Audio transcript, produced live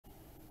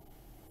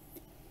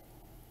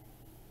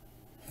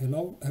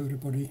Hello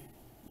everybody.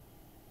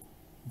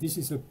 This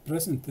is a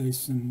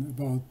presentation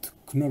about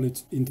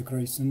knowledge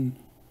integration,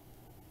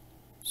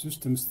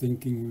 systems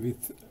thinking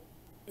with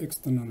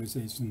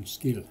externalization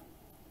skill,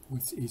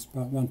 which is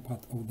one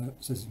part of the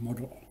SECI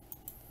model.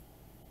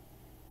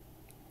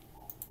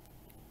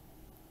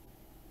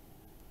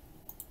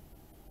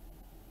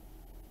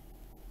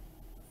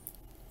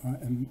 I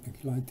am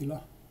Eki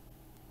Laitila,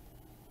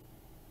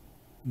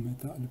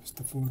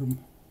 Metayliopisto forum.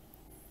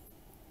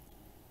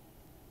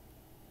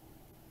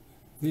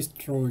 This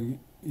drawing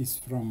is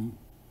from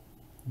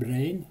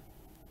Brain,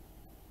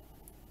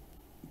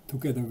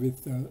 together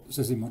with the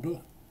SECI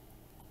model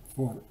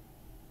for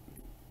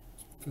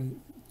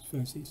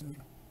phases.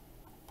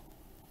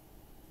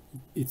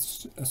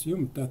 It's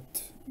assumed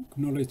that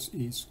knowledge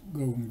is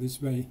going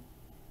this way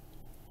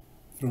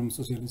from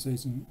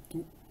socialization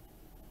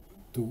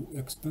to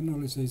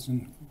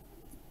externalization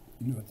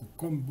in order to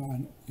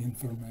combine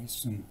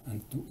information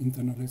and to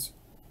internalize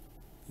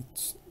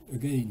it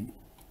again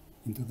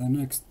into the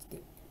next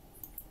step.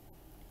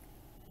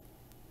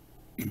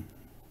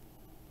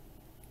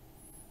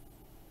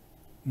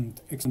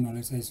 And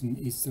externalization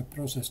is the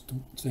process to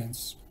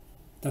change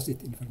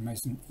tacit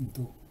information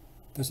into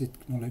tacit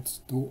knowledge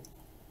to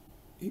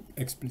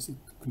explicit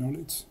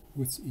knowledge,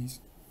 which is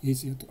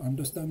easier to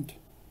understand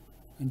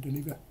and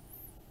deliver.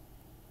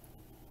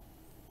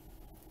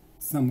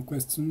 Some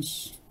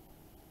questions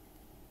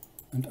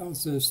and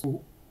answers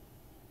to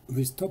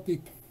this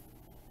topic.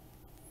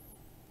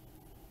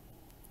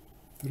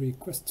 3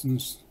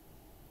 questions.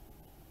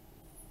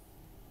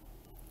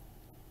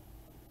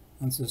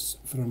 Answers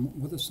from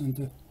Water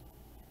Center.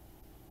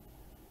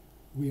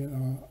 We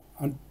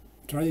are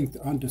trying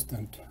to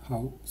understand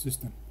how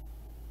system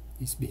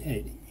is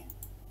behaving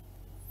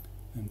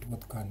and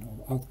what kind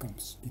of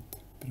outcomes it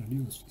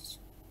produces.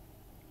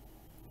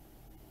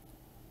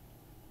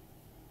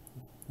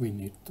 We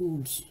need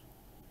tools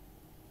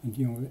and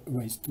new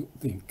ways to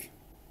think.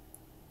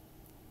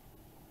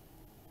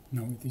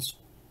 Now it is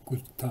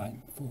good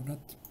time for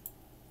that.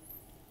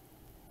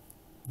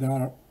 There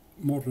are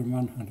more than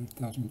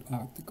 100,000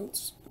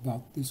 articles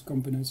about this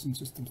combination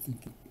system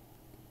thinking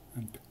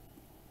and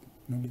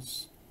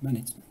knowledge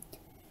management,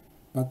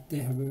 but they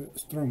have a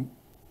strong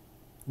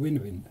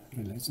win-win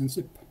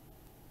relationship.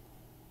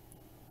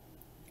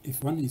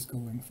 If one is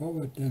going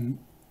forward, then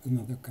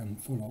another can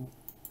follow.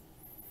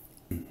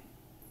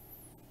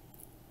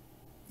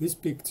 This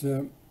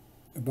picture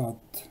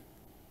about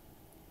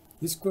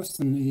this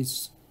question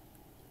is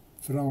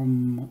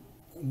from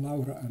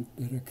Laura and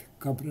Derek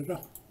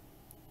Cabrera,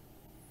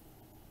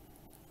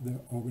 the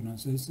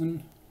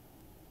organization.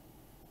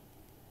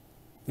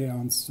 They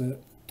answer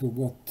to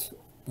what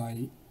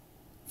by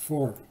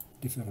 4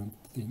 different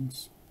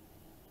things: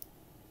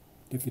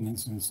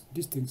 definitions,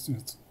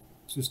 distinctions,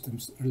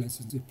 systems,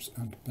 relationships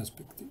and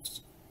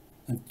perspectives.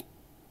 And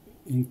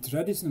in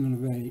traditional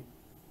way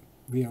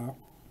we are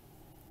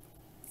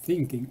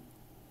thinking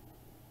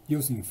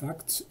using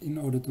facts in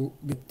order to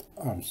get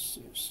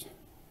answers.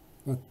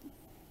 But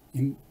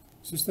in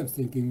systems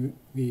thinking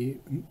we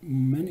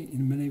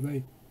in many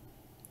ways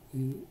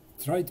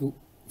try to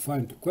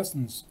find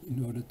questions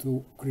in order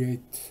to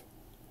create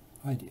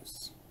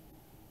ideas.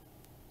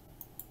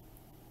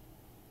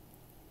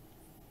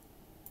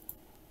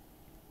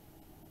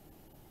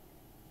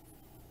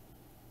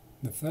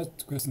 The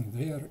first question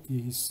there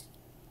is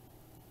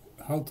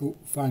how to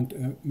find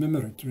a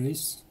memory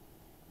trace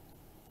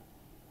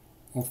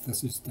of the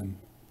system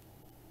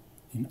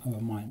in our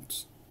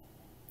minds.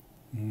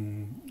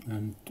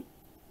 And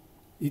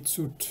it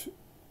should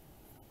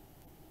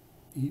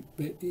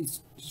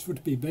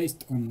be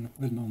based on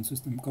well-known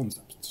system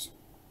concepts,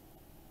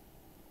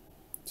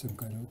 some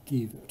kind of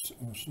keywords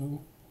or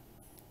so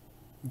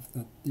of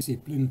that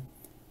discipline,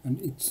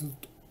 and it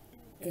should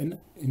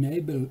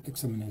enable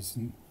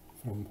examination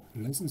from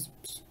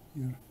relationships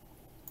here.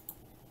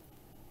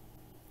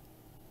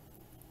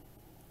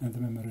 And the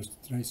memory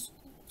trace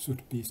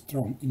should be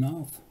strong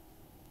enough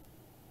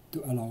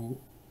to allow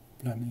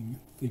planning,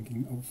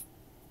 thinking of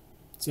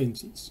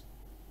changes,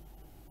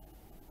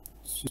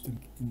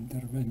 systemic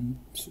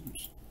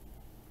interventions.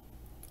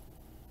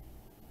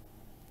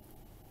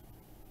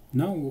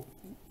 Now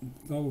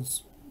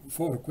those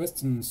 4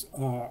 questions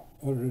are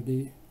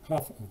already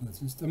half of the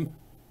system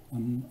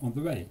on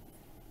the way.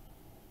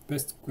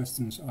 Best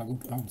questions are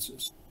good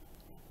answers.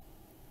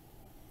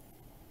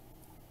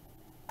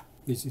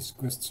 This is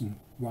question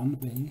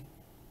 1A,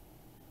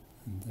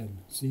 and then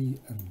C,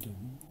 and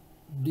then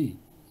D.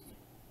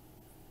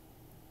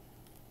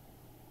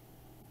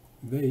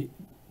 They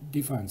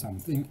define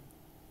something.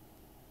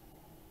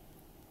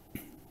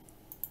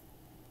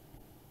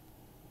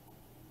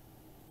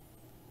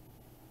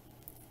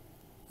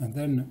 And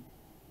then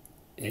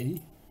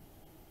A,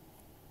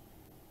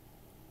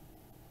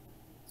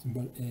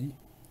 symbol A,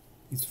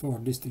 is for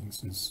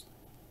distinctions.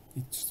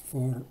 It's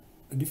for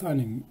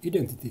defining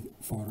identity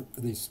for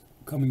this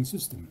coming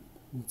system,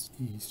 which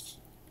is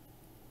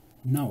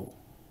now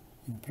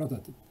in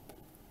prototype.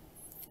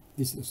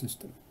 This is a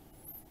system.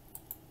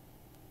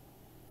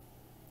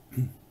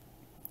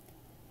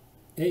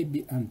 A,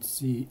 B, and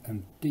C,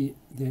 and D,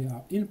 they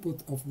are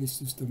input of this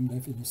system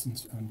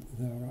definitions, and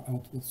there are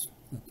outputs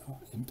that are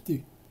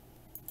empty.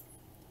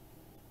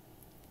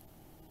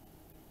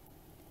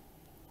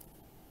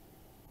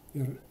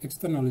 Your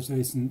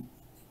externalization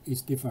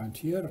is defined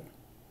here,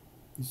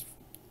 is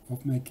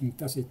of making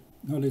tacit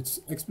knowledge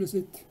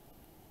explicit,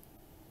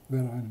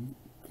 where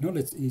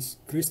knowledge is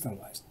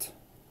crystallized,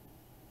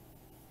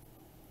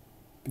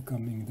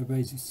 becoming the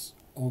basis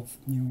of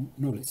new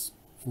knowledge.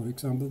 For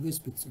example, this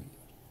picture here.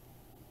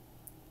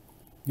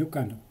 New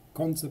kind of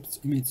concepts,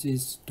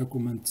 images,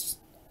 documents,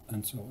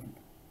 and so on,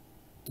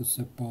 to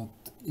support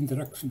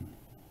interaction.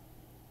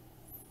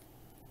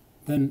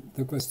 Then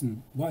the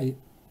question, why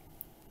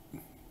the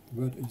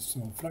world is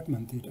so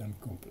fragmented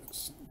and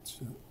complex? It's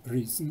a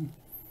reason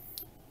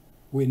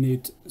we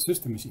need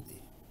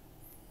systemicity.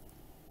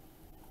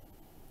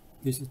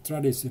 This is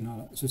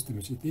traditional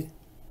systemicity,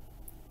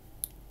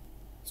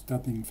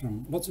 starting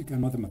from logic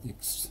and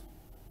mathematics,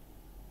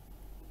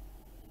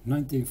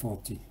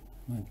 1940,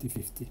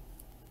 1950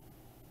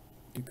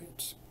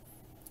 decades.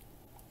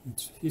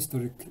 It's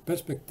historic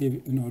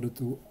perspective in order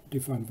to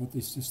define what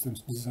is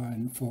systems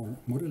design for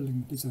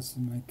modeling,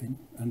 decision making,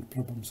 and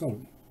problem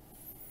solving.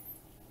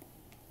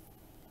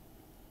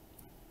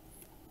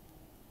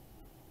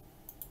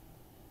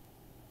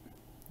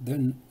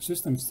 Then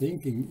systems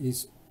thinking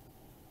is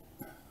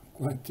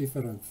quite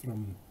different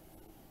from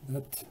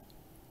that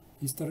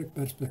historic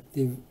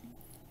perspective.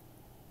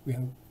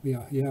 We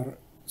are here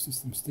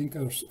systems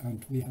thinkers,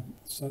 and we have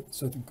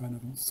certain kind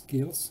of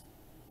skills.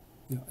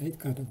 There are 8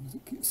 kind of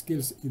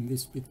skills in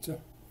this picture.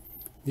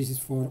 This is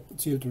for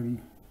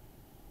children,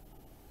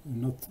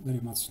 not very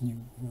much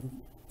new for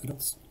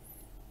adults.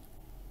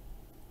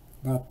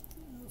 But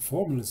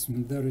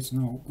formalism, there is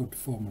no good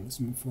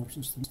formalism for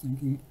systems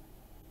thinking.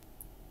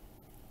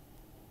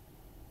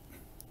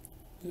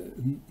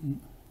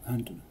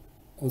 And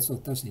also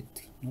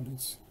tacit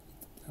knowledge,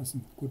 it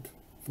hasn't good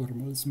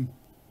formalism.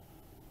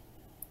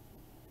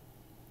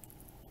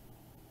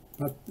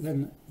 But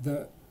then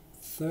the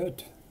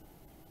third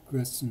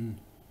question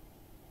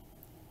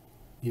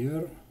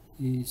here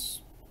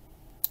is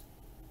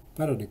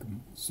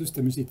paradigm,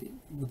 systemicity.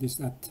 What is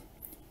that?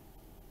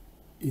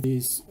 It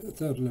is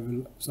third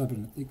level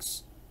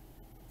cybernetics.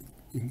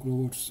 It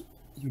includes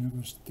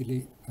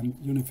universality and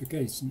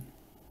unification.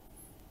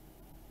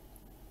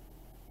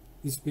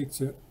 This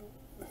picture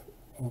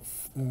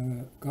of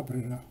the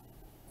Cabrera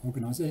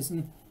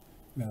organization,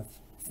 we have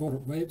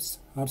 4 waves: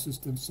 hard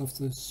systems,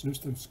 software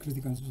systems,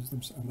 critical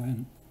systems, and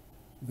then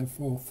the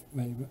 4th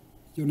wave,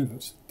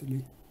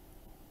 universality,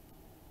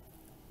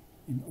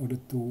 in order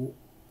to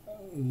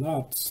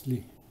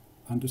largely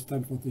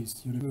understand what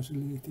is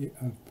universality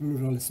and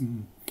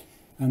pluralism.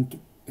 And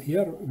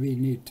here we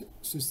need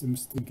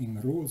systems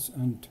thinking rules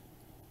and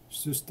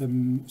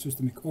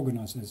systemic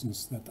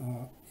organizations that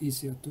are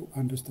easier to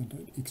understand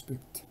and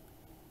expect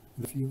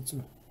in the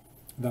future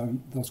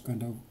than those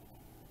kind of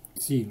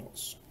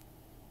silos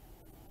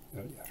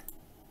earlier.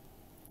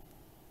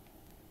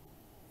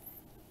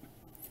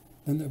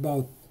 And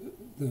about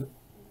the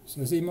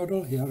SECI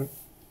model here,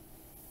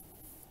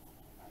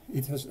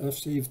 it has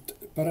achieved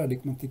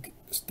paradigmatic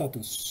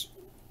status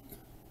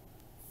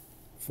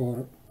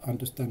for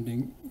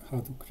understanding how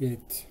to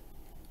create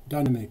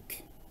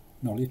dynamic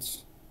knowledge.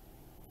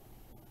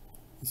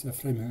 It's a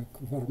framework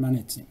for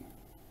managing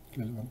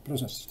relevant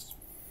processes.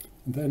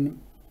 And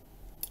then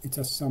it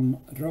has some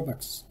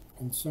drawbacks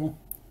also.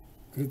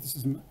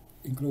 Criticism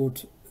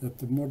includes that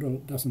the model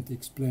doesn't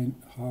explain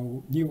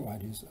how new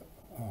ideas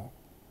are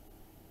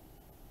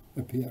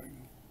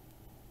appearing.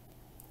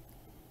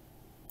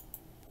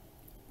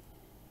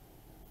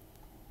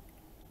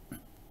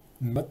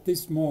 But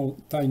this small,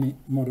 tiny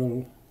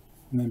model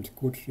named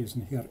Good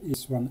Reason here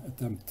is one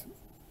attempt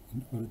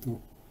in order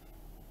to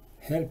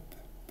help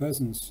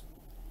persons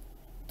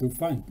to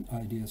find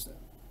ideas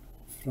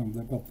from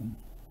the bottom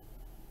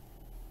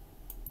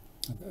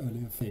at the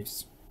earlier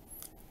phase.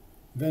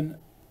 Then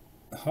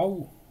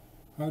how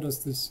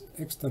does this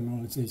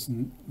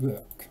externalization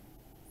work?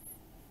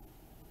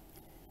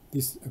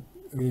 This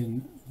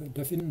again, the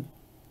definition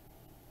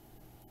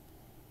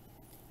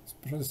is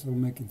process of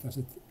making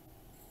tacit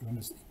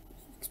knowledge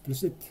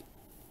explicit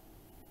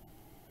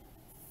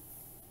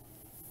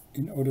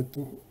in order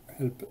to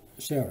help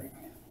sharing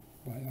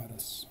by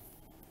others.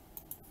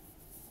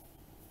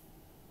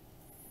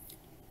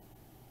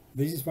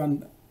 This is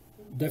one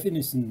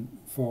definition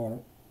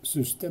for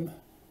system,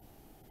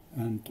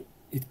 and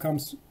input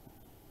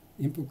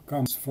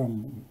comes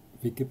from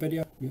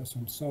Wikipedia, we have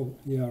some so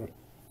here,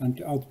 and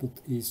the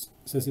output is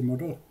SECI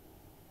model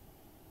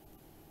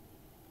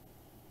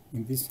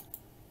in this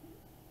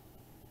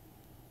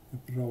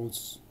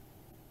approach.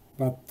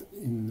 But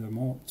in a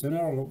more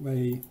general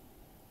way,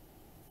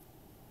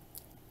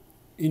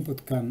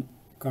 input can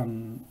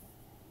come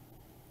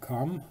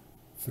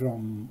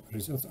from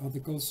research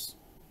articles,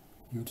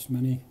 huge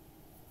many,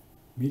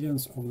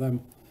 millions of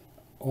them,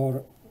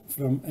 or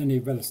from any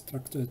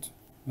well-structured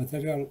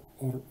material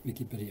or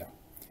Wikipedia,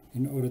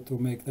 in order to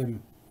make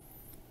them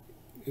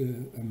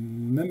a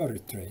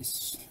memory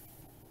trace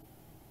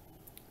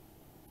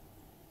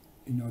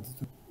in order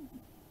to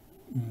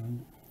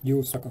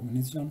use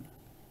recognition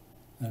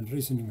and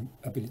reasoning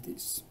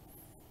abilities,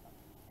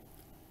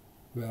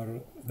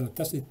 where the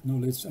tacit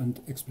knowledge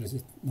and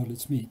explicit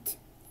knowledge meet.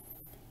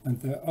 And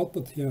the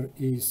output here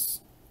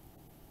is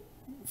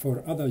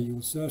for other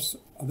users,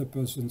 other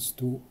persons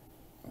to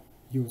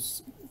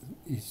use,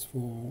 is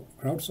for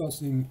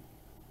crowdsourcing,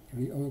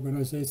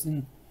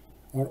 reorganization,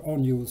 or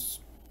own use,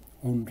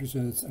 own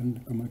research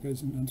and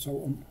communication, and so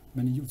on,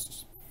 many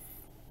uses.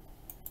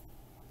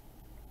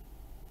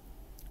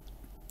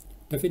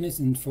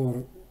 Definition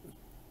for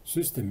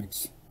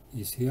systemics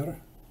is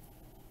here.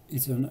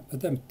 It's an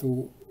attempt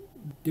to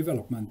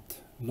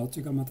development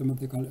logical,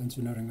 mathematical,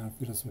 engineering and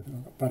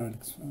philosophical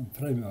paradigms and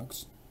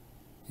frameworks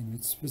in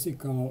which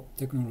physical,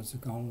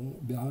 technological,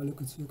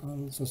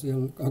 biological,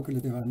 social,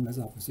 cognitive and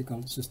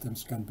metaphysical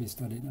systems can be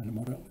studied and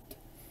modeled.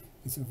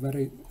 It's a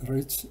very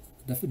rich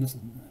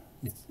definition.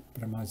 It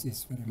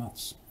premises very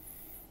much.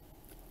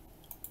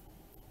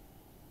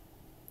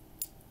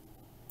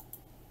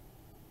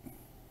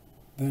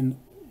 Then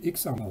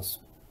examples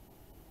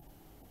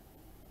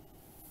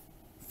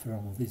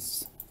from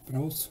this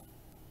browse.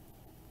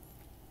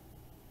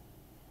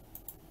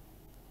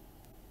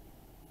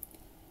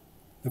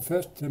 The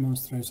first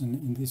demonstration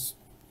in this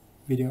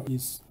video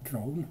is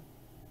drone,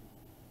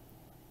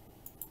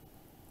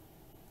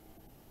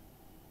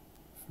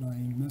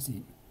 flying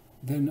machine.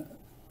 Then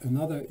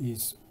another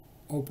is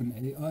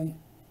OpenAI.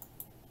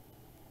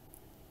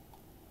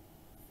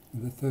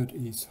 And the third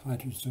is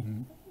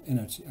hydrogen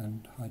energy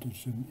and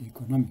hydrogen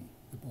economy,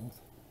 the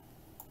both.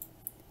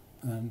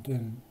 And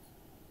then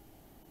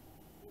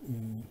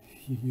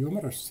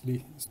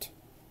humorously,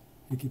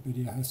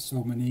 Wikipedia has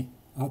so many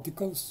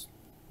articles,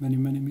 many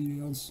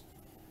millions,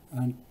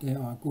 and they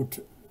are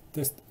good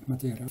test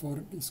material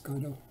for this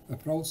kind of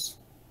approach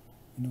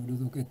in order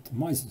to get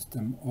my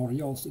system or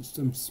your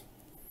systems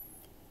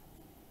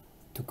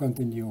to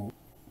continue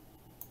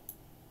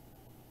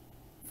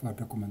for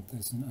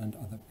documentation and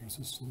other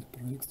processes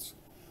projects.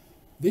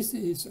 This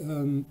is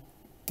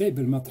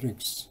table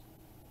matrix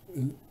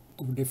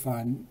to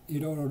define,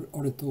 in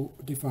order to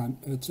define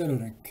a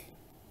generic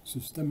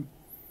system,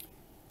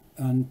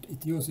 and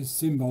it uses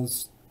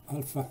symbols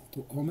alpha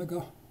to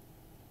omega.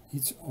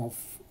 Each of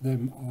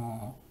them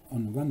are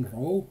on one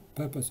row.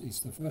 Purpose is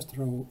the first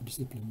row,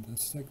 discipline the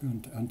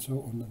second, and so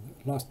on.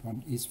 The last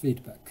one is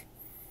feedback.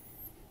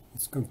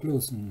 Its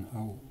conclusion,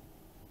 how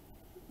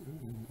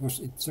was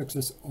it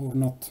success or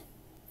not.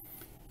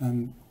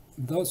 And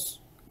those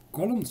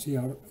columns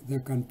here, there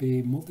can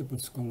be multiple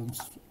columns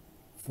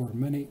for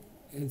many,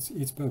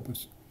 each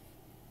purpose,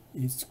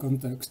 each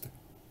context.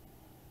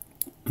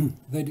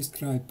 They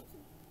describe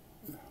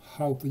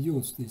how to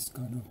use this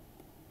kind of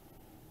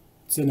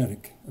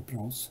generic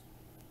approach.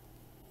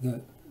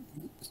 The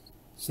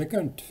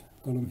second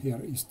column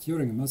here is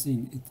Turing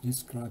machine. It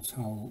describes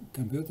how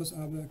computers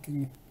are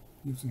working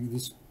using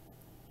this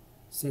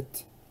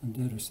set, and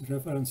there is a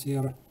reference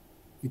here.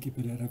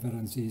 Wikipedia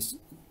references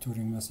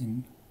Turing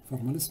machine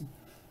formalism.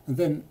 And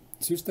then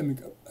systemic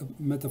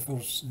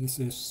metaphors. This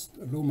is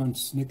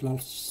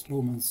Niklas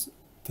Luhmann's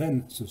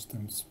 10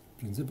 systems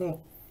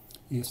principle.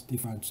 He has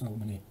defined so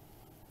many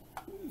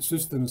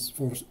systems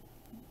for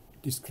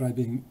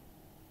describing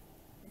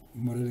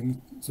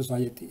modeling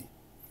society.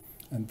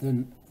 And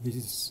then this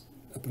is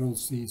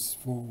approaches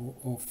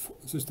of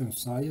system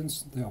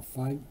science. There are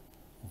 5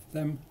 of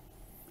them.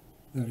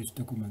 There is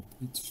document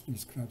which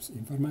describes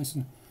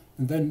information.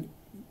 And then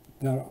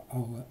there are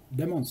our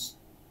demons,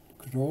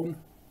 drone,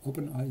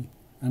 OpenAI,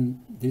 and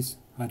this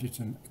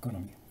hydrogen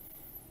economy.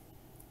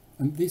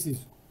 And this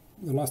is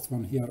the last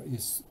one here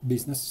is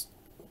business.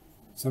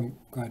 Some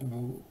kind of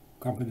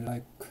a company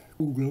like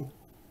Google.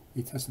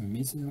 It has a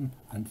mission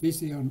and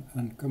vision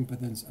and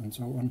competence and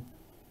so on.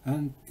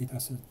 And it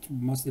has a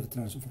massive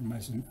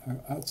transformation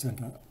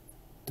agenda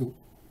to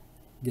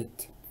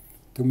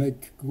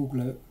make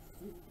Google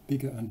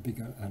bigger and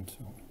bigger and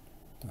so on,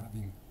 to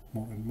having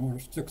more and more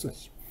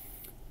success.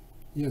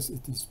 Yes,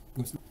 it is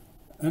possible.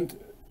 And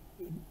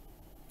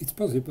it's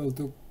possible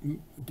to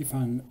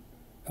define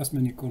as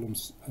many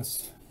columns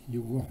as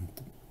you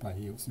want by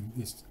using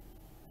this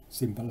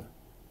simple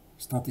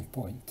starting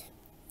point.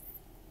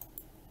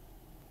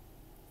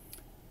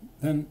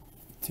 Then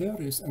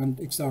theories and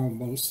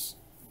examples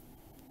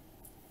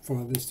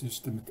for this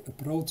systemic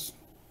approach.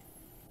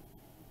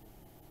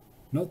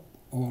 Not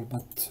all,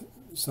 but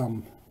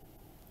some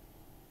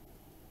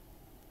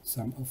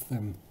of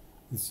them.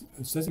 It's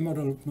a SECI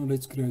model,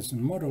 knowledge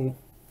creation model,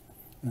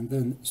 and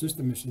then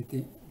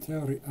systemicity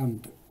theory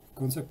and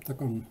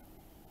conceptacon,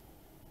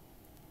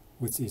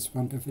 which is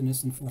one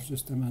definition for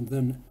system, and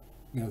then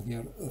we have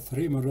here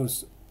 3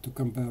 models to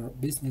compare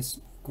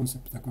business,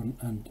 conceptacon,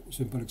 and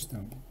symbolic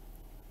system.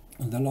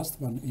 And the last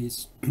one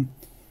is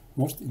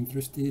most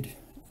interested,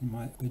 in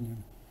my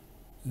opinion.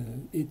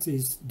 It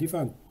is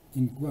defined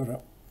in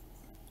Quora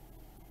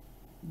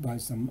by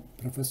some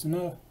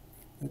professional.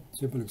 The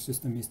symbolic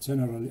system is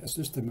generally a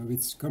system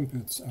which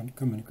computes and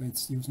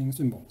communicates using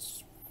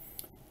symbols.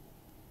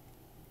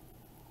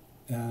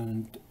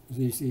 and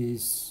this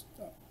is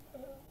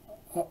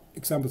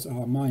examples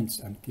are minds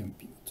and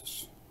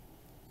computers.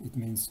 It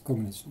means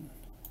cognition.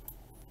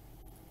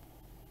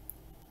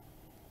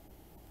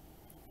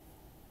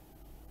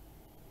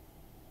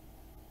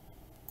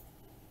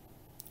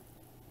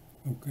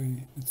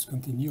 Okay, let's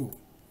continue.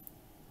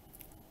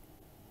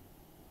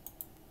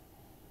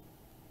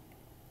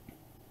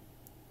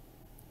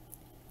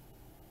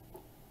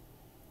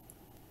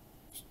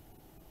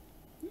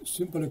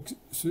 Symbolic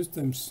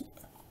systems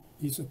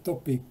is a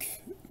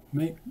topic,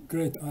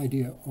 great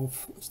idea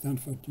of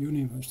Stanford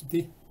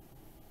University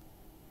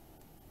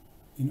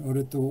in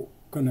order to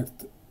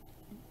connect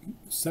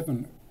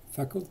 7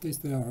 faculties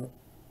there,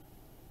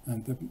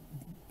 and the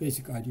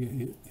basic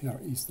idea here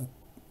is that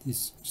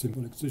this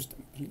symbolic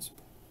system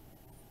principle.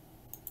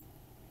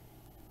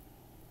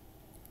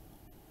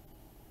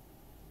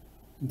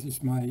 This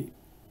is my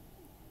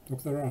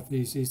doctoral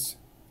thesis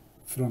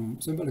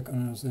from symbolic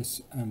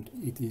analysis, and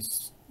it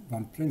is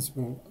one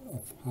principle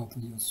of how to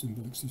use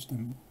symbolic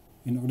system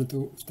in order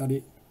to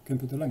study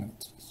computer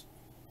languages.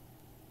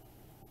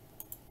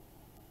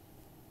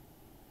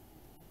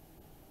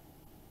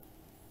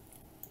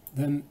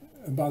 Then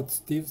about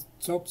Steve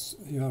Jobs,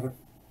 here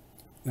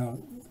there are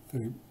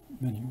 3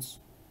 menus.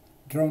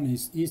 Drone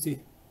is easy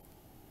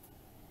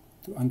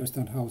to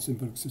understand how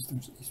symbolic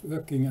systems is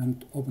working,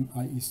 and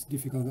OpenAI is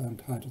difficult,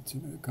 and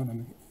hydrogen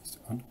economy is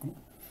uncommon.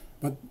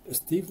 But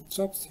Steve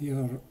Jobs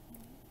here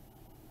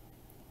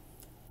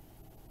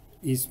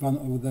is one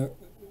of the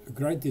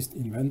greatest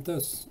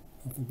inventors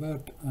of the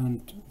world,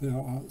 and there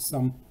are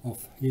some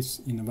of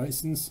his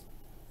innovations.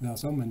 There are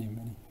so many.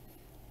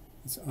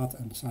 It's art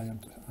and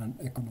science and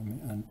economy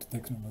and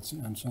technology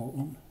and so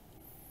on.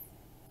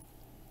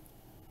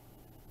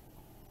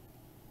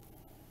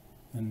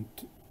 And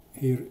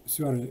here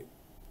Suari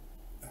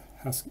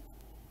has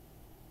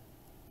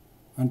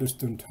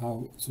understood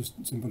how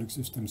symbolic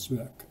systems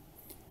work.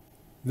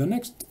 The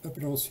next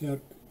approach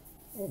here,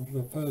 or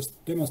the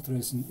first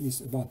demonstration,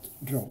 is about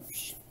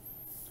drones.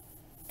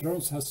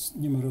 Drones has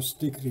numerous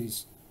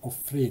degrees of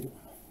freedom.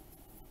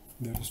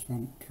 There is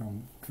one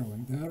drone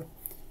drawing there.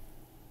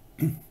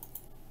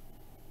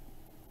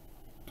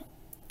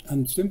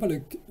 And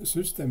symbolic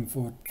system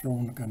for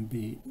drone can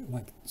be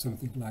like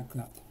something like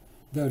that.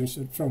 There is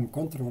a drone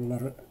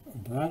controller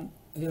on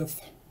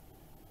Earth,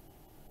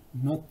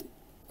 not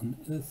on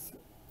Earth,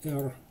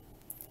 air,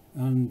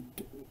 and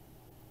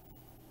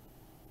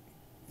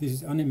this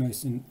is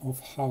animation of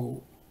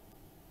how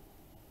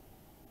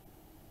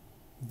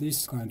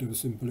this kind of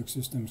symbolic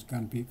systems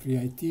can be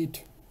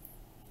created.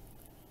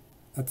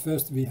 At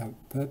first we have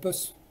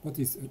purpose, what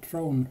is a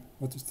drone,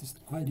 what is this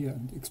idea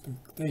and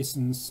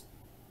expectations.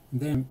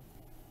 Then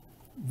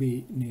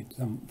we need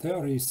some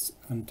theories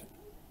and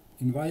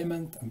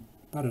environment and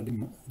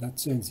paradigm that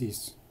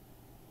changes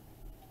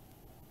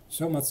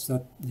so much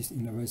that this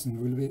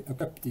innovation will be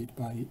accepted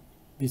by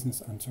business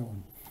and so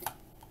on.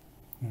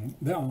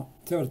 There are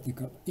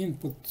theoretical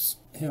inputs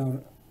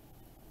here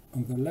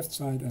on the left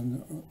side,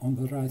 and on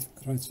the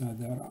right side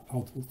there are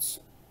outputs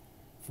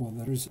for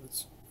the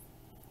research.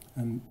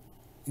 And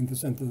in the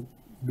center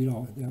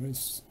below there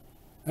is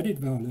added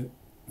value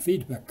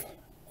feedback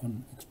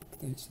on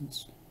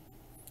expectations.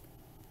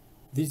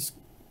 This is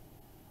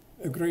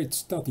a great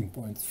starting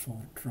point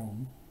for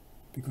drone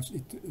because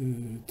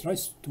it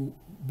tries to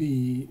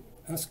be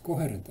as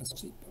coherent as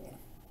possible,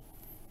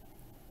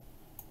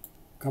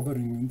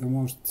 covering the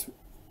most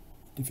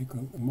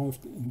difficult,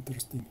 most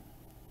interesting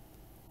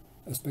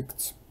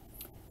aspects.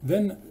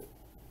 Then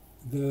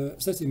the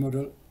SECI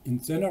model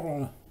in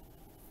general,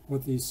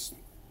 what is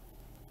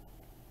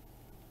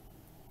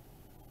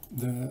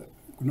the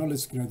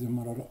knowledge creation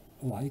model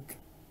like?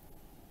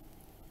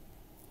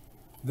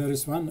 There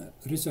is one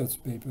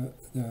research paper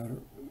there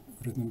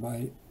written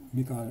by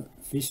Mikael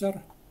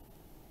Fischer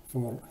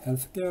for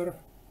healthcare,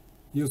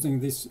 using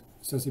this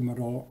SECI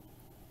model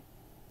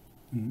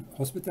in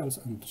hospitals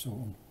and so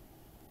on.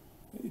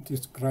 It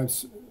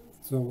describes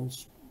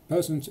those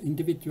persons,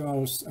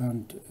 individuals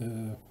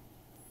and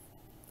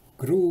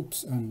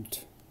groups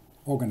and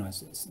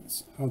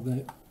organizations, how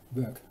they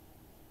work.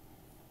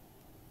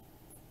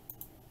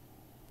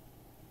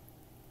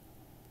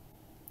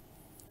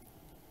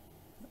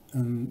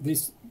 And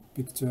this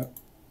picture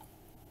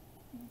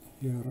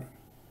here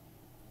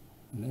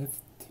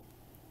left,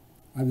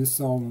 I will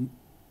show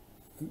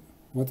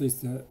what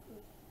is the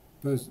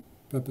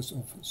purpose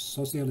of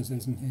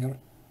socialization here.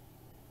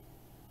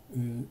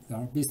 There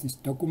are business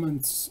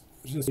documents,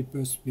 research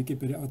papers,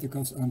 Wikipedia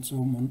articles and so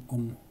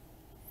on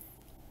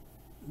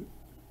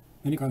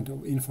any kind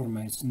of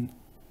information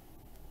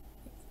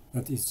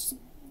that is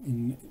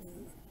in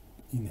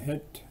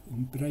head,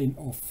 in brain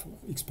of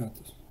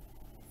experts.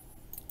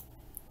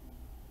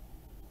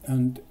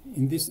 And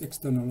in this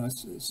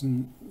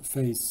externalization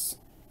phase,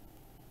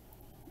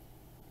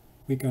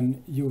 we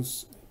can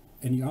use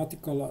any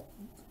article,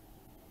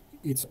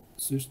 its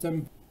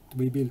system to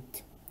be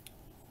built.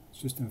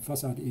 System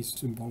facade is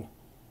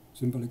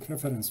symbolic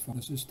reference for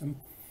the system,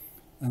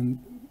 and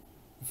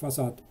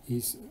facade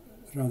is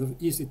rather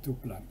easy to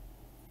plan.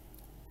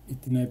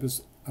 it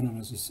enables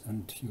analysis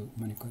and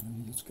many kind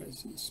of use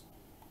cases.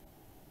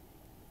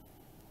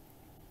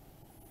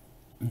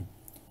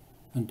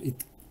 And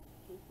it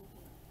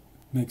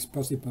makes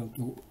possible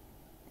to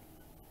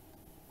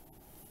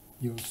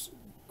use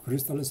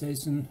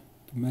crystallization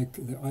to make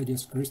the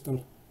ideas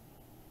crystal,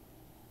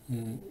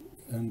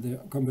 and the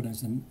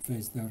combination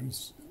phase there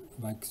is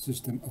like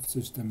systems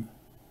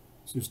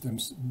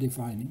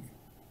defining,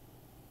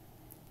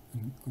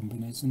 and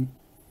combination,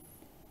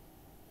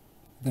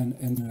 then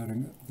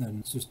engineering,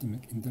 then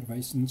systemic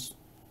interventions.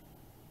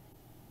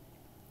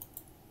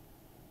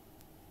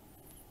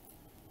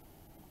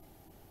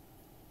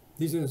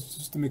 This is a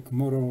systemic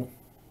model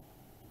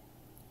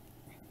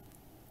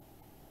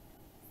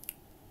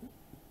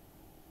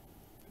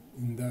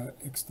in the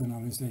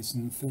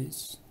externalization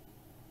phase.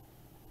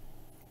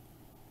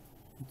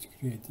 It's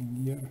creating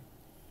here.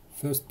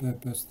 First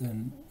purpose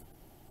then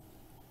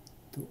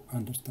to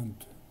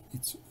understand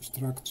its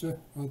structure,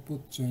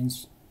 output,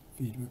 change,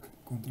 feedback,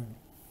 control,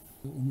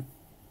 on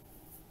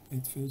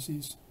 8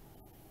 phases.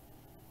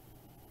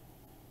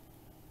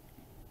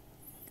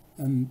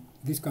 And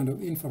this kind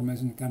of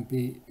information can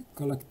be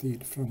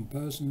collected from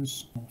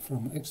persons,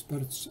 from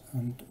experts,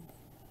 and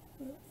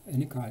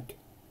any kind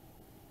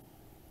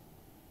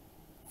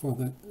for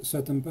the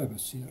certain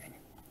purpose here.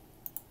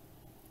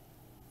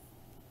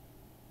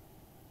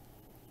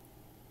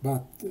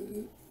 But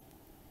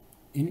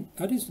in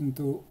addition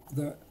to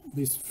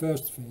this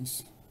first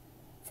phase,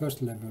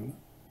 first level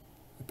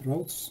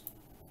approach, it's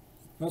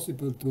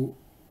possible to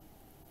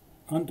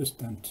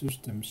understand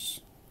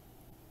systems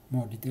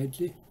more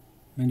detailedly,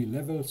 many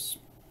levels,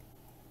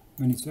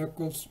 many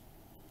circles,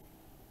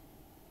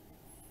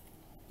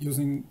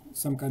 using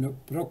some kind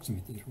of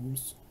proximity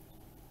rules.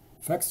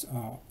 Facts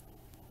are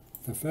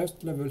the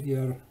first level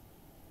here,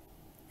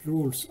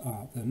 rules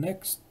are the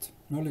next,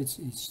 knowledge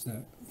is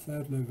the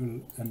third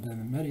level, and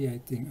then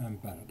mediating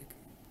and paradigm.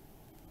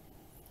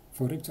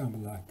 For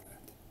example, like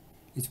that.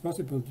 It's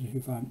possible to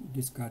define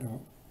this kind of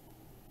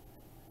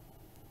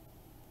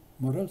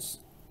models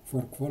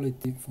for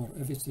quality, for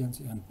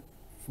efficiency, and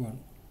for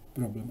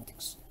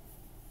problematics.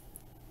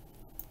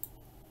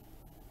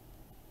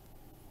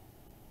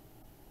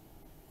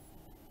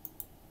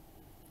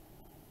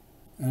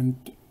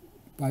 And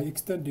by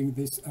extending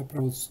this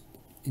approach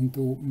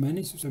into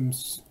many system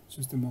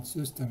of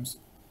systems,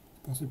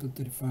 it's possible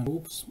to define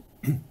groups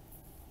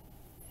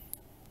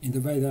in the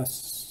way that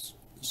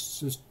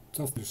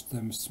software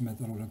systems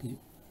methodology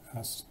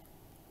has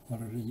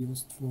already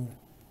used for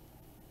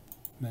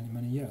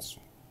many years.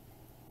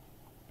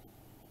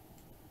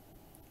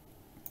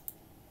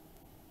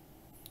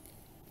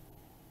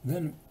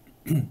 Then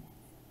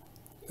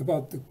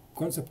about the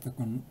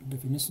concept-econ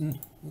definition,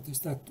 what is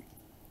that?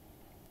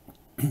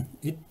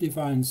 It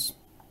defines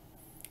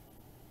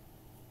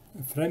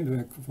a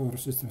framework for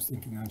systems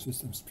thinking and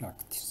systems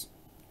practice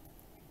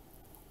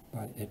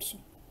by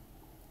Edson.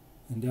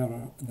 And there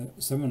are the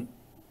seven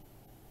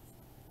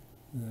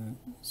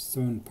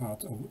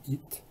parts of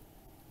it,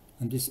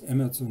 and this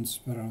emergence,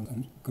 parallel,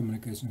 and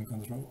communication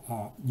control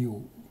are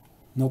new,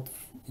 not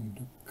in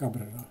the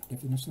Cabrera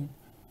definition.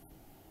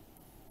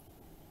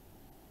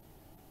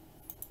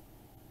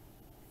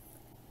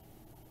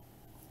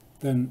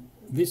 Then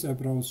this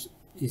approach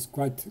is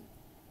quite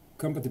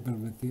compatible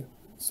with the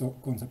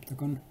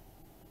concept-econ,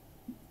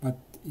 but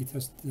it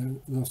has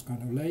those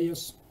kind of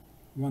layers,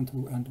 1,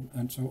 2,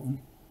 and so on.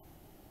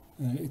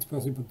 It's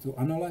possible to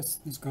analyze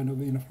this kind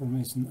of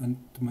information and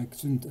to make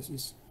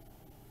synthesis.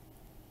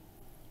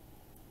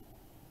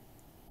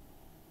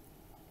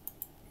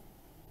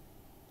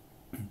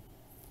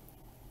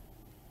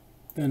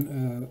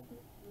 Then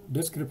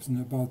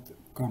description about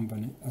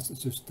company as a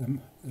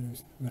system, there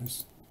is very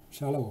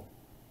shallow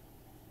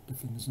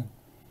definition.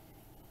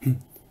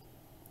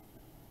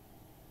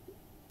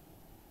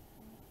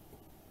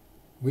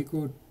 We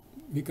can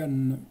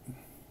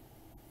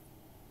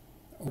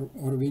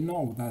we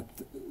know that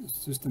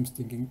systems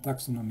thinking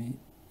taxonomy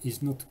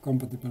is not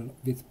compatible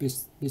with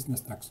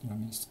business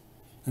taxonomies,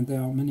 and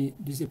there are many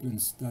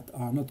disciplines that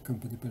are not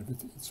compatible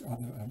with each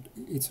other, and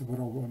it's a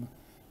problem.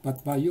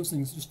 But by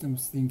using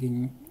systems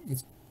thinking,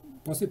 it's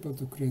possible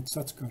to create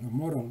such kind of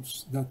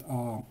models that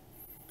are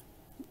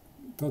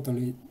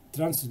totally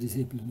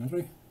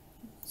transdisciplinary,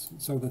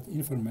 so that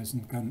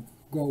information can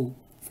go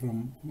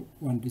from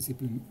one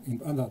discipline in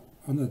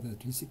another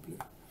discipline.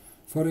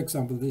 For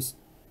example, this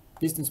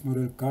business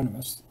model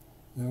canvas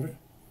there,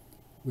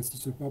 which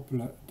is a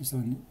popular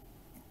design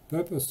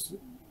purpose,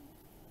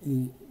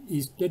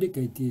 is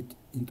dedicated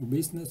into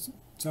business,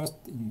 just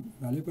in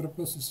value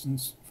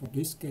propositions for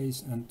this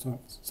case, and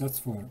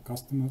just for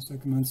customer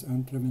segments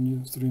and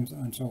revenue streams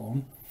and so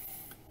on.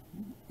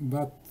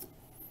 But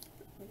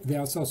they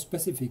are so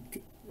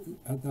specific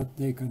that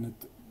they cannot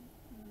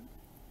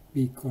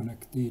be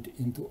connected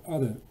into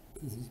other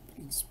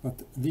disciplines.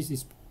 But this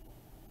is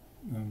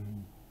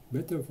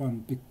better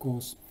one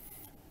because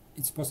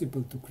it's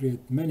possible to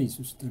create many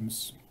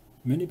systems,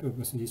 many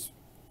purposes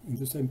in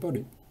the same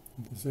body,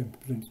 in the same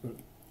principle.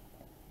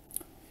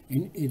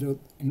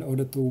 In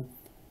order to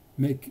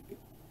make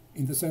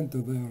in the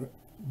center there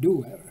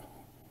doer,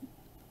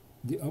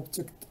 the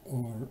object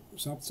or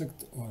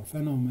subject or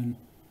phenomenon,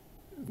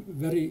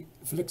 very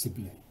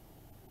flexibly.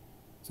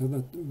 So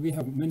that we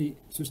have many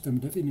system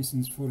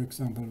definitions, for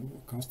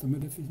example, customer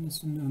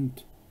definition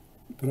and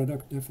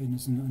product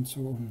definition and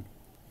so on,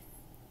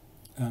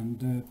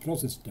 and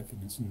process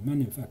definition,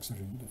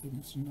 manufacturing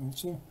definition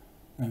also,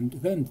 and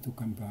then to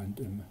combine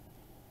them,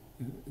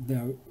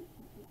 their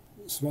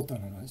SWOT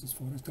analysis,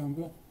 for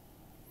example.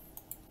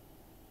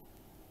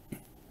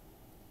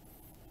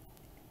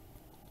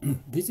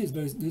 This is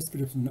the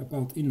description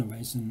about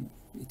innovation.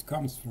 It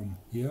comes from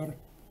here,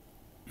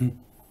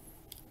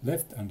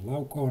 left and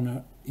low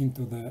corner,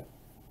 into the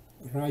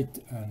right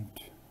and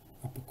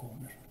upper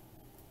corner.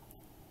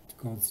 It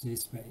goes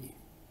this way.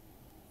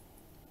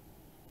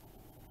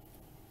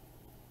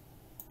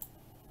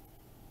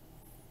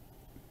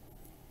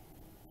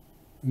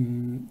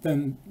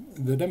 Then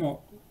the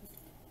demo,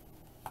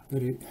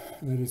 very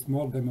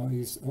small demo,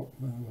 is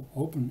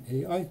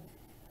OpenAI.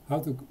 How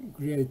to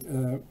create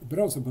a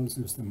browsable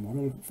system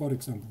model, for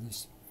example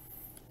this.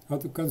 How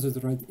to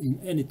concentrate in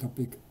any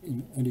topic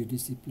in any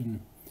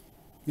discipline.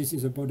 This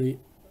is a body.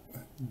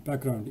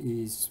 Background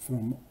is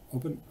from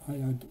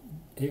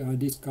OpenAI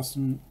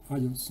discussion. Are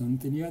you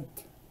something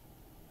yet?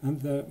 And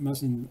the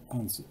machine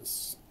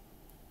answers.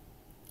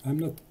 I'm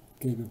not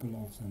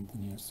capable of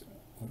spontaneous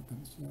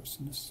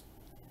organizations.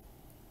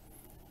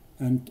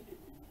 And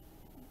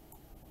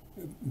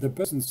the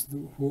persons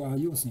who are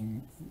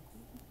using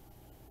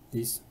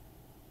this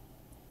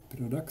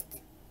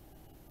product,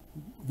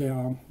 they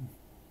are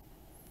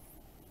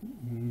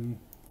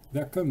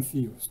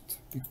confused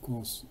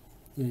because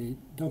they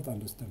don't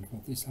understand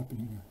what is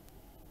happening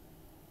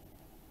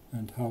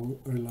and how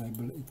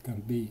reliable it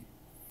can be.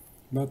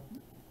 But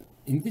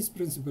in this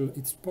principle,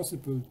 it's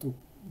possible to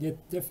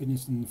get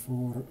definition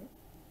for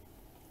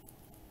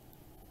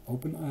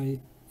OpenAI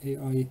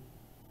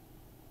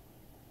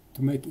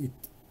to make it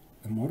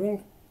a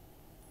model.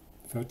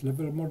 Third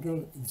level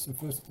model is a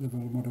first level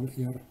model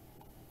here.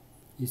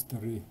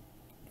 History,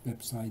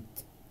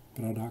 website,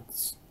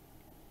 products,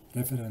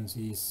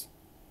 references,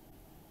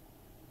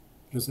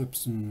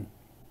 reception,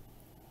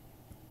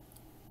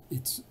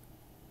 its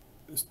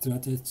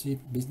strategy,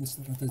 business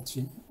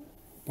strategy,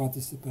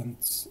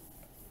 participants,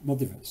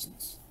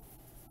 motivations.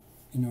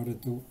 In order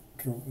to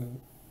draw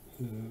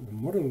a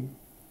model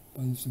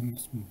by using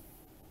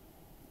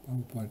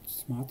PowerPoint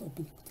Smart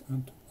Object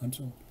and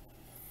so on.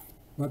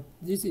 But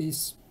this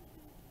is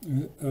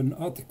an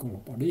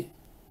article body.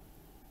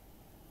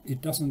 It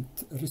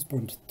doesn't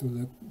respond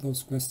to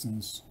those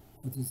questions.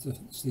 What is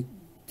the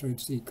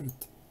trade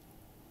secret?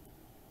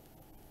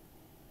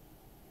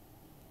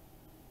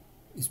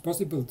 It's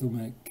possible to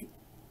make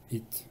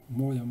it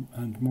more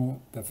and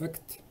more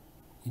perfect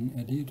in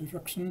any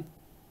direction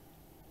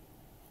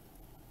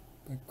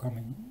by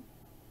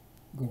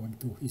going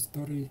to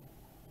history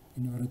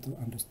in order to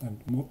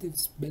understand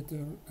motives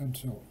better and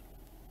so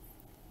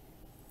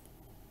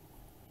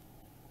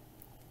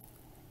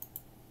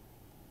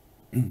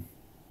on.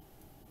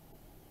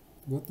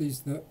 What is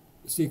the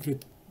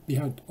secret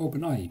behind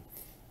OpenAI?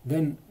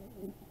 Then,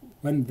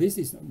 when this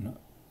is a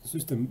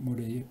system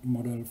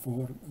model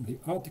for the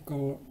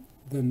article,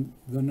 then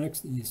the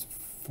next is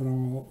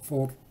for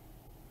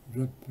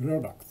the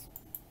product.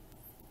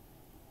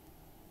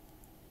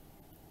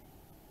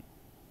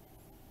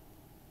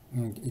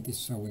 And it is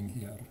showing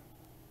here.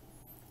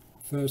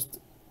 First,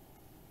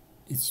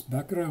 its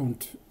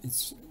background,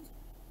 its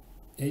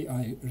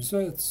AI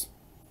research,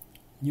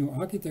 new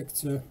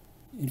architecture,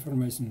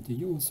 information to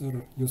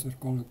user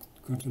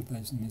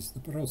consultation is the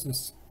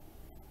process.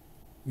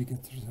 We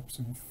get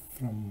reception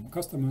from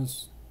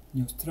customers,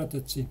 new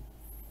strategy,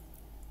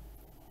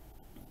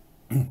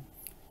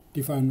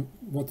 define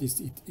what is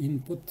its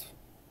input,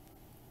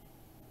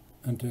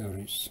 and there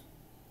is.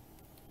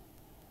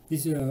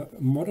 This is a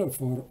model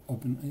for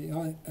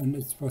OpenAI, and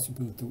it's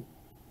possible to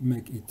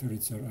make it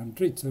richer and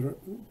richer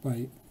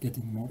by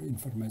getting more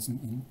information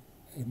in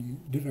any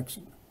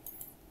direction.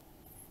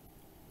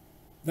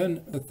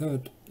 Then the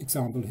third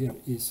example here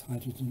is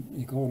hydrogen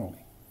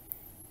economy.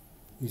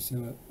 This is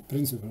a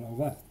principle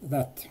of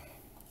that.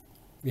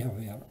 We have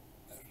here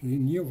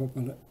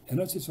renewable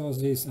energy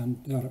sources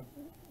and their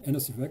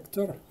energy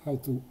vector, how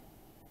to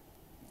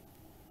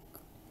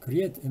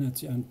create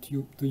energy and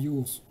to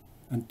use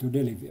and to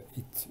deliver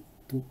it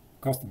to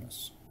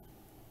customers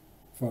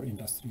for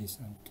industries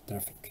and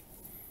traffic.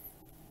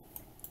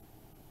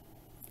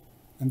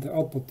 And the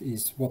output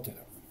is water.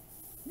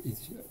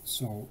 It's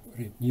so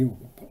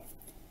renewable.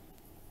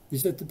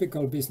 This is a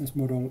typical business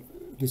model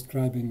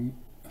describing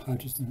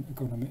hydrogen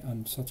economy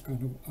and such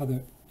kind of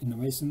other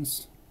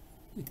innovations.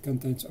 It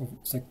contains of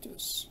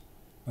sectors,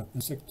 but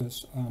the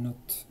sectors are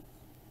not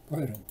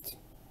coherent.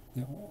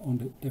 They are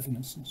only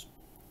definitions.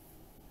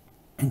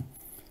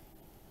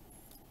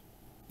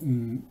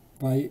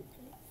 By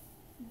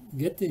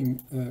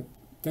getting a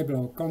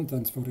table of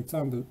contents, for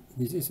example,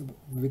 this is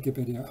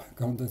Wikipedia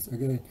contents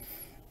again.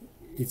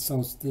 It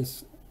shows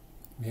this.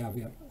 We have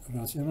here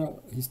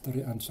rational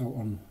history and so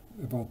on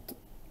about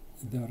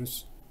there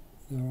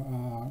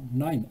are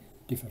 9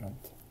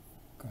 different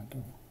kind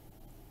of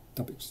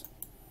topics.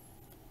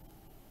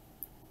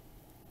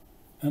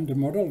 And the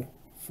model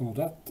for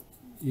that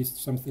is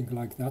something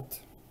like that.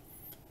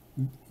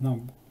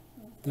 Now,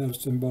 the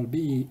symbol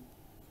B,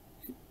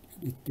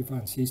 it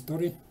defines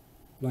history,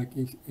 like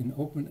in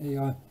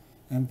OpenAI,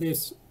 and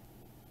this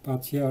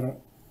part here,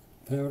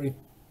 theory,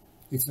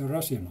 it's a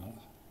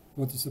rationale.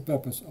 What is the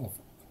purpose of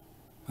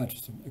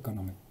hydrogen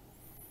economy?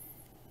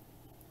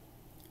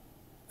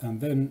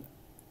 And then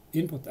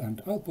input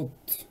and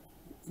output,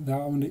 there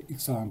are only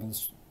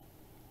examples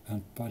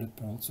and pilot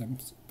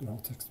projects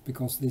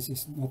because this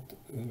is not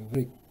a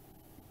very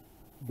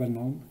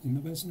well-known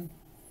innovation.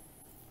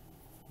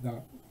 There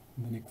are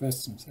many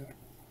questions there.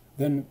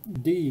 Then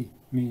D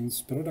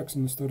means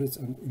production, storage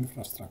and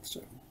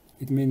infrastructure.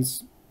 It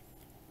means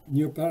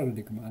new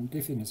paradigm and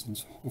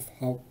definitions of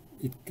how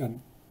it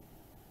can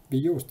be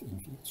used in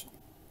future.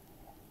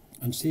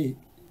 And C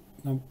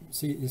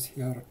is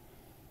here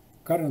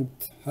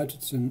current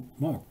hydrogen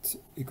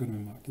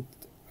economy market,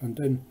 and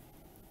then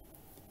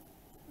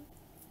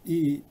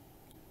E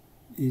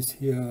is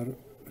here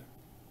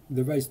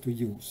the ways to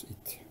use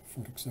it,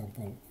 for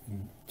example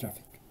in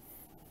traffic.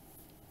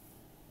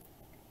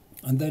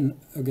 And then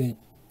again,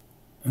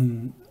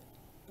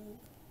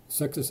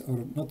 success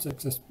or not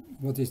success,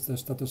 what is the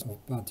status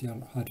of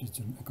partial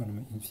hydrogen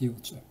economy in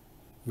future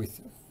with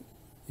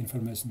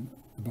information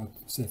about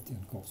safety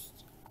and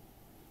costs.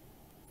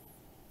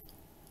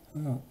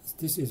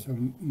 This is a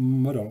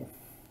model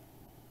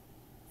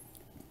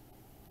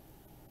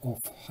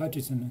of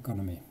hydrogen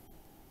economy,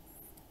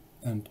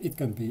 and it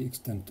can be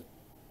extended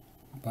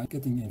by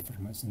getting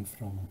information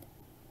from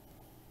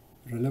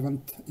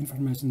relevant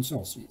information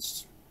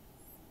sources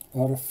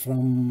or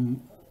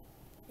from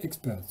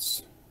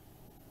experts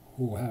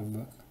who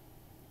have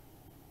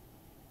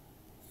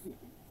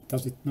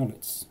tacit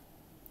knowledge.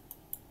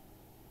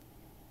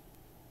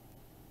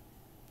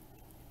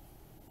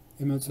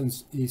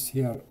 Emergence is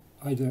here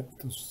either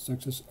to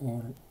success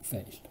or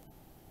fail.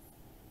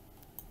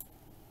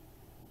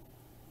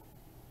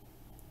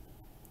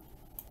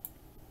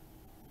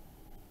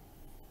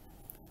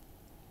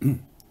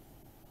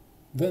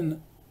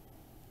 Then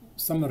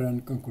summary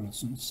and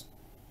conclusions.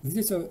 This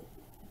is a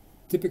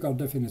typical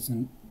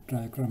definition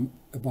diagram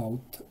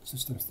about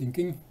systems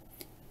thinking,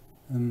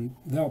 and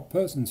there are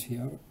persons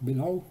here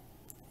below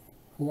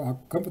who are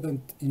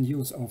competent in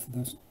use of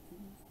the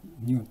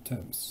new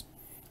terms,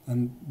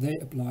 and they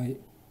apply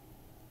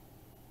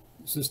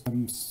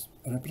systems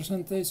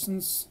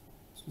representations,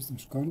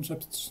 systems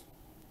concepts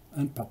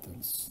and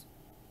patterns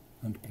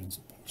and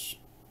principles,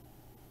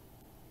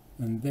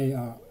 and they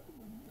are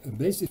a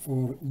basis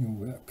for new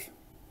work.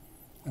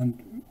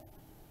 And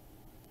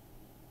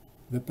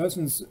the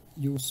persons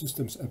use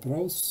systems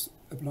approach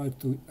applied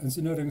to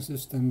engineering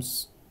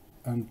systems,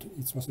 and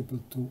it's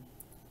possible to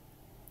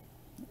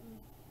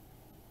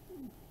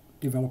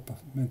develop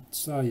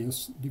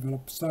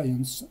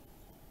science,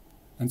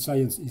 and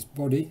science is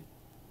body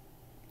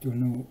to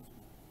new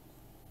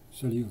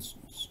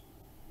solutions.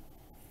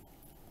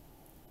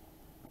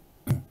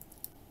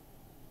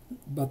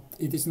 But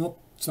it is not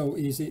so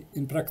easy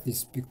in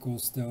practice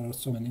because there are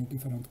so many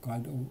different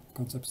kind of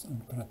concepts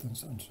and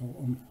patterns and so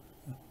on.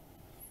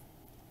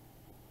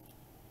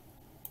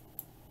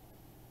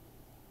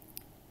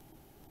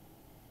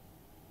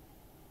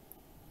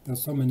 There are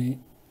so many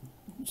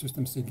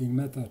systems thinking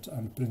methods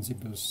and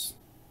principles.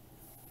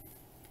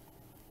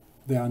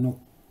 They are not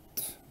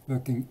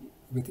working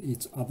with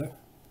each other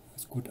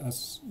as good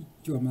as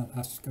human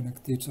has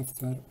connected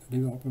software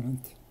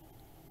development.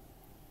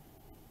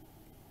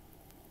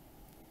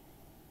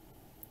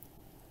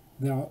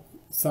 There are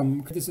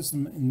some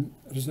criticism in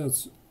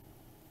research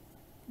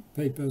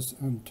papers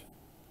and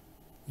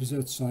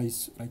research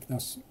sites like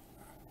this.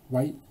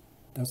 Why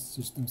does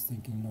systems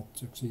thinking not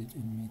succeed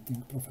in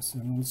meeting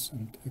professionals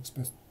and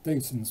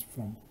expectations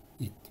from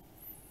it?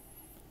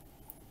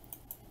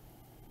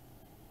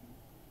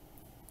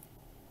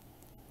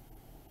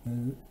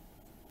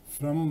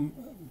 From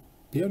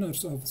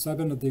pioneers of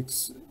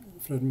cybernetics,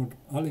 Fredmund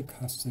Alik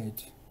has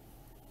said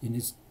in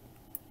his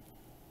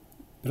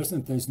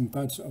presentation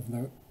Tides of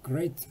the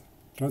Great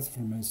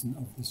Transformation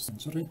of this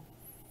Century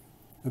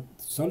that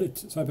solid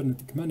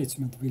cybernetic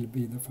management will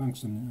be the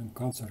functioning and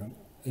cultural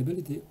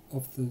ability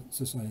of the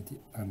society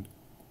and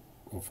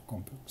of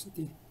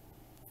complexity.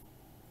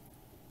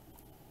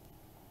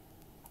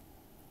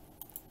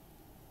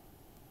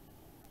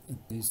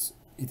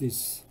 It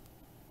is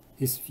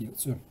his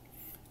future.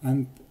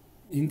 And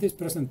in this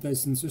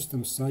presentation,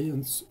 system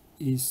science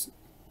has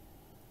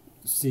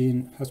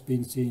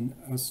been seen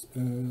as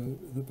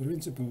the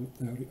principal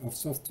theory of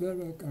software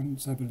work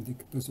and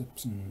cybernetic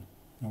perception,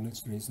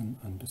 knowledge, reason,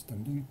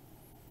 understanding.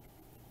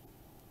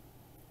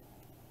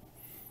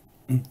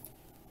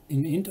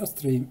 In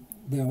industry,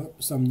 there are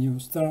some new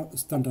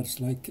standards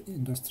like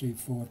Industry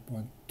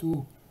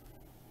 4.2,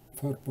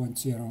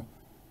 4.0.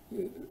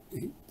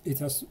 It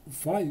has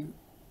 5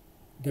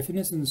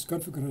 definitions: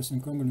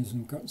 configuration,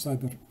 combination,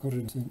 cyber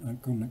coordination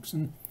and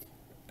connection.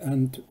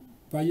 And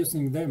by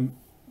using them,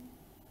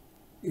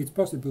 it's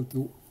possible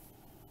to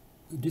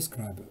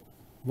describe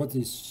what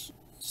is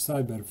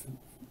cyber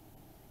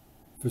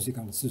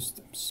physical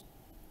systems.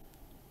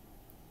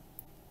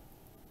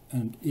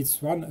 And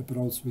it's one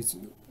approach which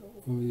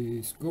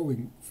is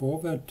going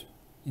forward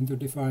into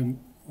define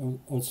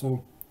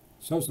also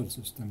social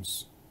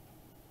systems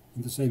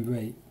in the same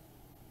way,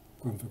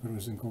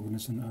 configuration,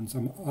 cognition, and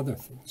some other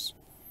things.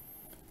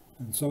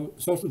 And so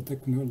social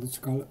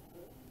technological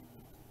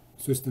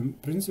system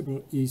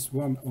principle is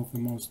one of the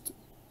most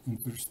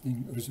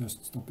interesting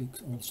research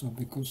topics also,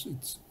 because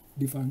it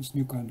defines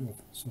new kind of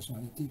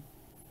society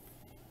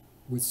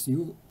which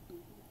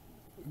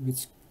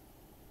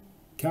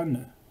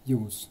can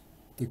use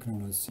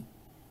technology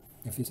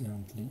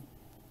efficiently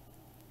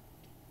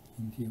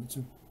in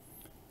future.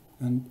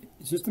 And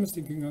systems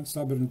thinking and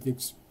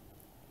cybernetics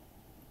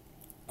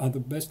are the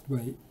best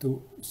way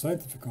to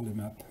scientifically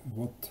map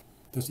what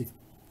tacit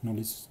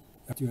knowledge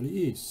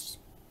actually is.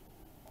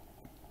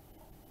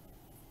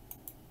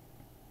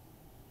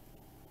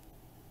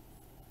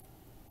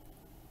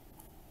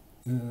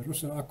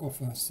 Rosa Akov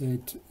has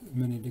said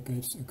many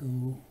decades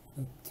ago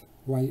that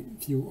why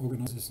few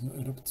organizations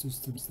adopt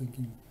systems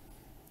thinking,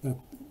 that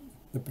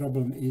the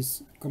problem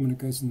is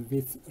communication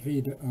with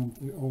reader and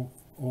the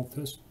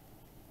authors.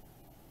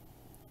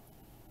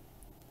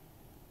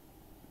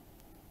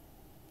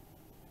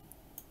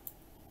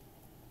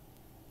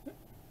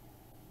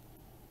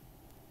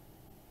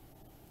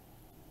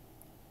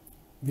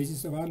 This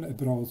is one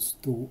approach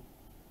to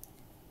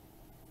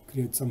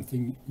create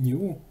something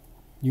new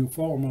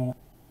formal,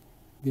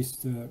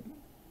 this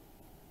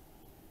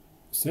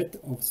set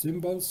of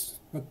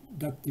symbols, but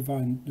that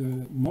define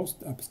the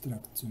most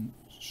abstract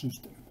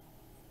system.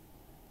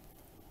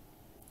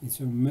 It's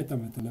a meta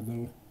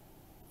level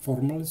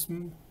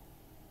formalism,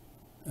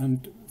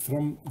 and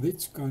from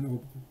this kind of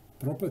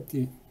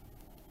property,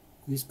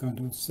 this kind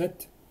of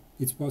set,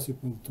 it's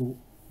possible to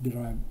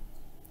derive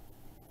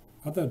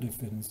other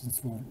definitions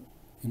for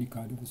any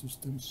kind of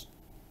systems.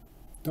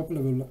 Top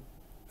level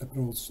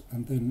approach,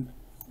 and then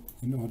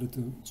in order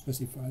to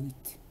specify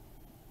it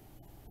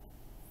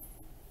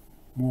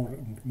more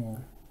and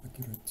more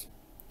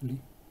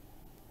accurately.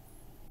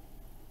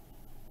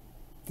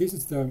 This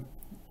is the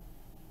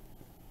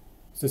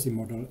SECI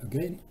model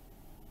again,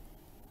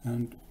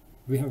 and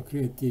we have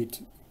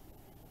created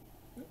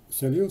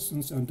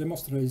solutions and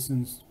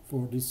demonstrations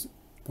for this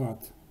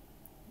part,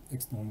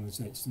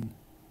 externalization,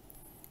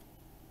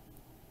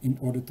 in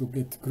order to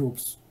get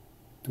groups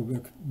to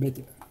work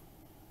better.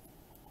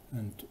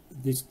 And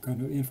this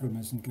kind of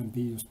information can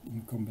be used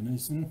in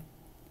combination,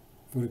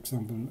 for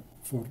example,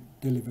 for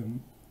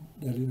delivering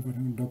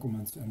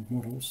documents and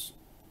models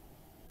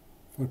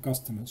for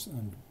customers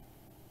and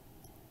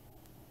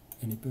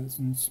any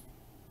persons.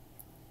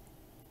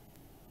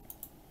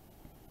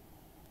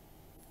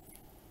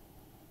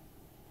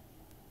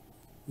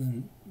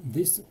 Then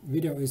this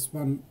video is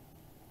one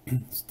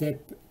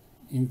step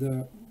in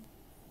the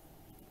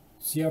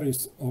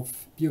series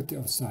of Beauty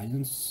of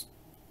Science,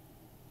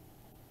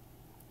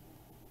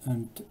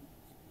 and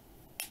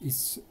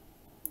is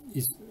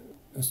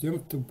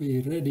assumed to be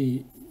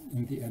ready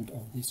in the end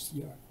of this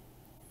year.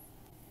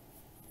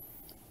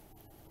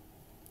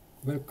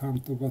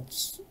 Welcome to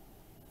watch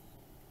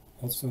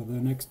also the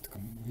next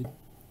coming video.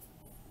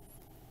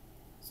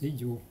 See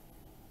you.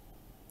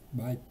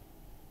 Bye.